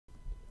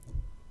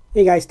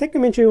Hey guys,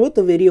 Technomentary with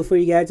the video for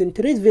you guys. In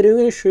today's video, I'm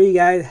going to show you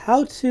guys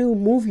how to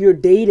move your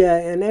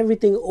data and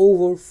everything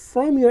over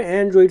from your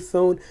Android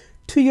phone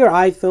to your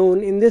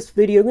iPhone. In this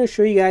video, I'm going to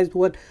show you guys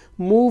what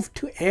move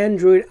to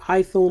Android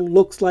iPhone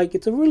looks like.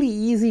 It's a really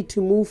easy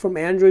to move from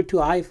Android to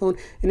iPhone,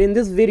 and in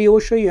this video,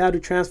 we'll show you how to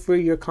transfer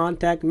your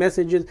contact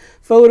messages,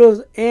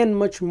 photos, and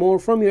much more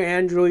from your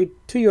Android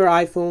to your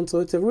iPhone. So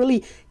it's a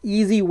really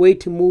easy way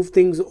to move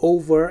things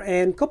over.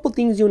 And a couple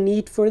things you'll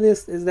need for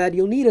this is that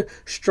you'll need a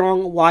strong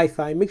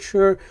Wi-Fi. Make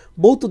sure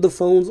both of the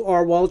phones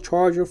are well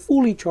charged or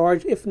fully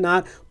charged. If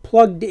not,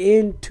 plugged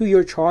into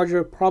your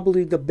charger,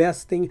 probably the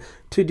best thing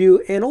to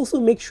do. And also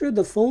make sure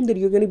the phone that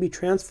you're going to be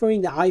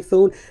transferring, the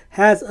iPhone,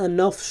 has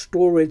enough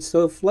storage.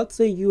 So if, let's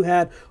say, you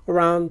had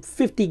around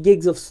 50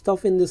 gigs of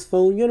stuff in this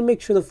phone, you're going to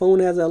make sure the phone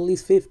has at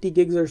least 50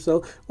 gigs or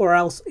so, or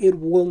else it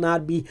will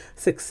not be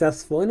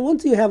successful. And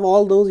once you have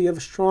all those, you have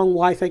a strong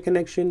Wi-Fi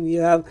connection,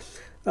 you have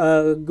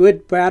a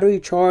good battery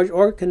charge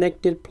or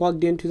connected,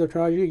 plugged into the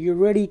charger, you're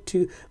ready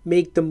to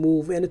make the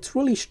move. And it's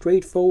really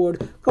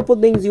straightforward. A couple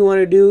things you want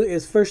to do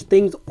is, first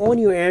things, on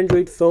your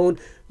Android phone,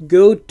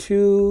 go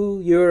to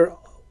your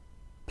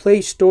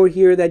Play Store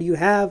here that you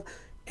have,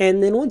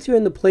 and then once you're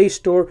in the Play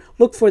Store,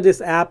 look for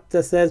this app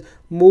that says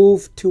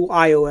Move to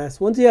iOS.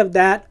 Once you have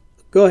that,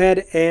 go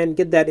ahead and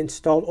get that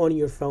installed on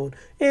your phone.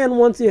 And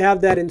once you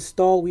have that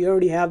installed, we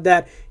already have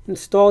that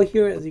installed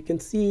here. As you can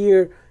see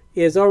here,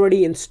 is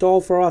already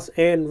installed for us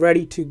and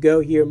ready to go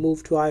here,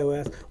 Move to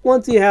iOS.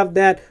 Once you have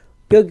that,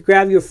 go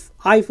grab your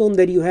iPhone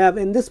that you have,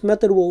 and this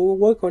method will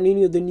work on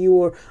any of the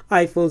newer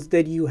iPhones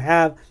that you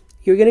have.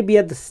 You're going to be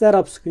at the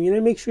setup screen,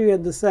 and make sure you're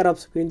at the setup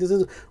screen. This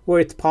is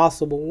where it's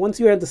possible. Once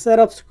you're at the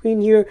setup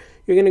screen here,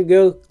 you're going to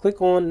go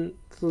click on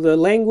the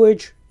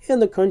language and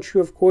the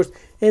country, of course,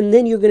 and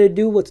then you're going to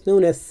do what's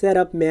known as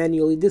setup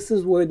manually. This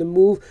is where the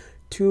move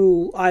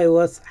to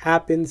iOS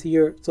happens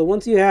here. So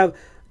once you have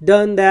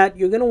done that,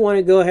 you're going to want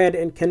to go ahead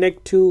and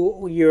connect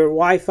to your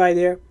Wi-Fi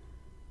there.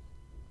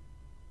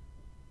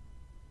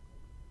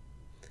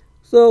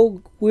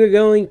 So we're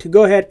going to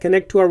go ahead,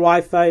 connect to our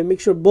Wi-Fi, make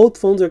sure both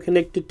phones are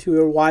connected to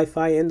your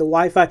Wi-Fi and the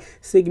Wi-Fi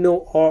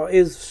signal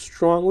is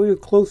strong. When you're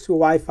close to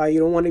Wi-Fi, you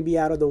don't want to be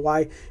out of the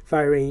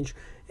Wi-Fi range.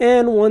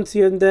 And once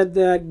you're done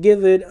that,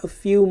 give it a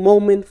few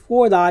moments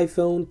for the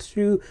iPhone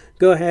to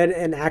go ahead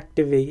and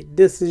activate.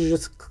 This is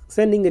just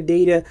sending the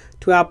data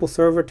to Apple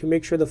server to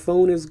make sure the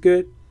phone is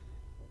good.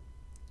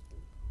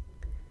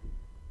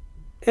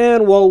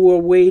 And while we're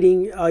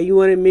waiting, you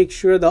want to make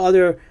sure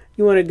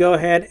you want to go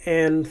ahead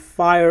and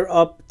fire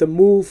up the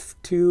Move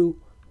to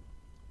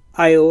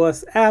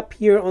iOS app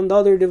here on the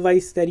other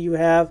device that you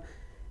have.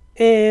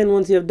 And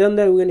once you have done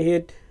that, we're going to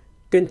hit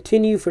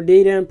continue for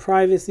data and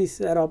privacy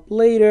setup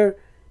later.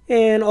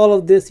 And all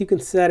of this, you can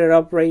set it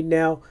up right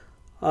now.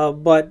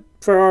 But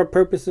for our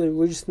purposes,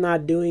 we're just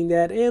not doing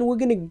that. And we're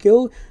going to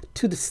go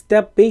to the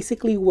step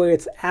basically where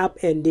it's app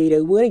and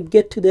data. We're going to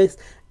get to this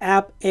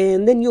app,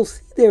 and then you'll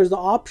see there's the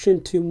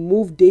option to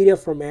move data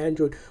from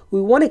Android. We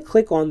want to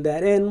click on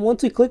that, and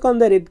once we click on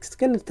that, it's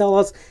going to tell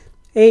us,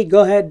 hey,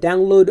 go ahead,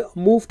 download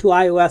Move to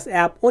iOS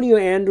app on your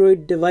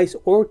Android device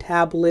or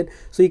tablet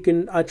so you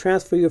can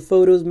transfer your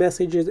photos,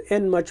 messages,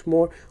 and much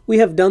more. We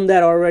have done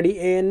that already,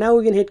 and now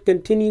we're going to hit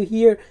continue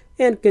here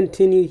and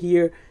continue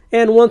here.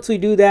 And once we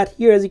do that,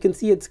 here, as you can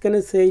see, it's going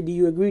to say, do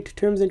you agree to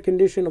terms and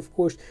condition? Of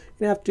course,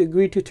 you have to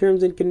agree to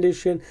terms and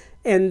condition,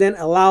 and then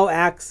allow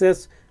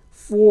access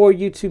for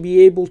you to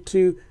be able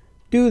to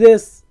do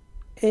this.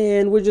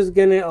 And we're just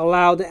going to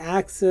allow the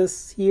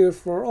access here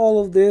for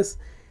all of this.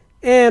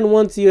 And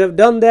once you have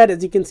done that,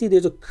 as you can see,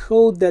 there's a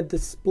code that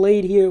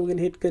displayed here. We're going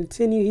to hit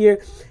continue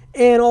here,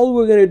 and all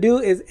we're going to do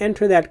is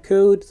enter that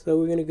code. So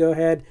we're going to go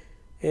ahead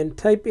and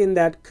type in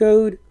that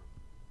code.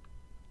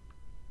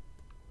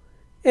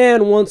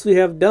 And once we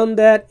have done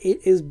that,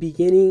 it is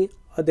beginning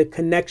the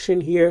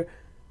connection here.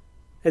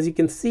 As you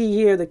can see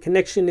here, the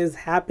connection is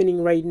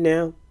happening right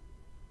now,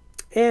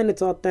 and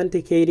it's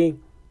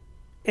authenticating.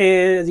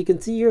 And as you can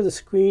see here, the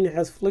screen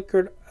has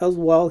flickered as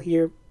well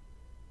here.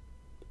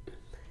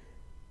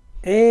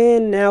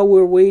 And now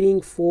we're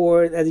waiting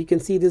for, as you can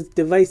see, this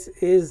device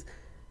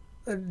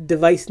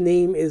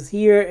name is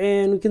here,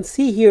 and we can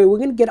see here we're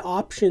going to get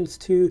options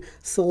to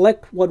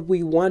select what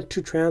we want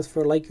to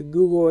transfer, like your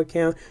Google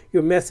account,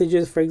 your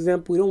messages. For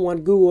example, we don't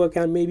want Google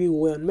account, maybe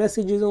we want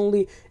messages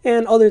only,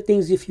 and other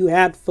things. If you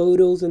had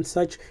photos and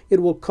such,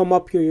 it will come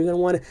up here. You're going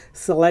to want to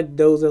select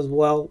those as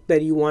well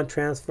that you want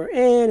transfer.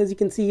 And as you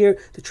can see here,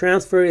 the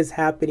transfer is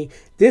happening.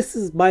 This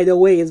is, by the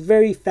way, is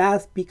very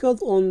fast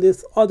because on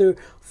this other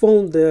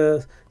phone,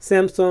 the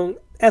Samsung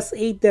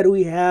S8 that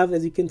we have,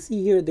 as you can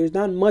see here, there's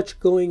not much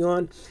going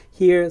on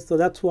here, so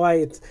that's why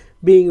it's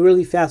being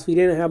really fast. We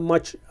didn't have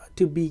much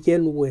to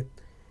begin with.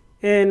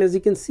 And as you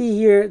can see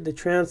here, the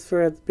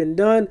transfer has been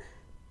done,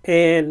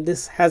 and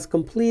this has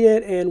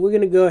completed, and we're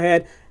going to go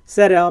ahead,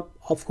 set up.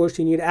 Of course,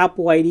 you need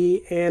Apple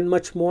ID and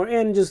much more,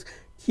 and just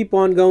keep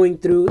on going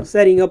through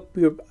setting up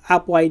your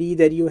Apple ID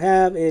that you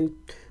have and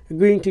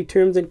agreeing to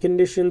terms and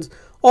conditions,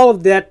 all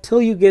of that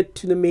till you get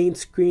to the main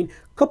screen.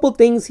 couple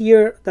things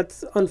here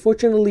that's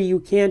unfortunately you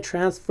can't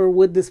transfer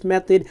with this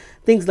method.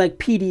 Things like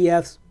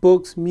PDFs,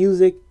 books,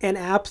 music, and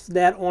apps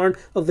that aren't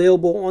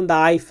available on the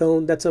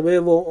iPhone, that's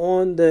available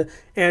on the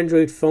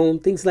Android phone.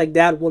 Things like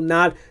that will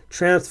not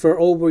transfer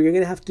over. You're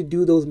going to have to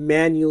do those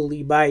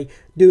manually by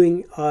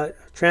doing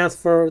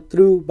transfer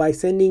through, by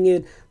sending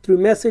it through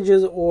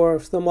messages or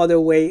some other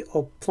way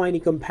of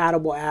finding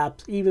compatible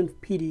apps. Even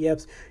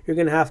PDFs, you're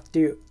going to have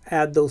to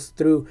add those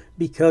through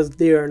because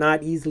they are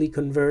not easily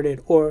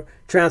converted or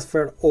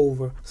transferred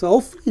over. So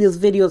hopefully this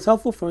video is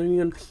helpful for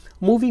anyone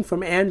moving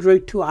from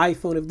Android to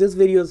iPhone. If this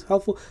video is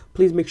helpful,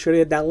 please make sure to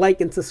hit that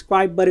like and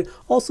subscribe button.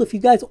 Also, if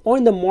you guys are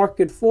in the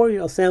market for a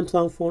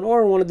Samsung phone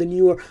or one of the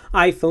newer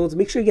iPhones,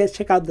 make sure you guys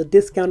check out the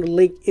discounted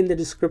link in the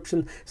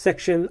description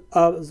section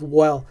as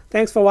well.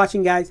 Thanks for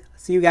watching, guys.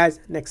 See you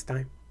guys next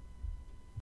time.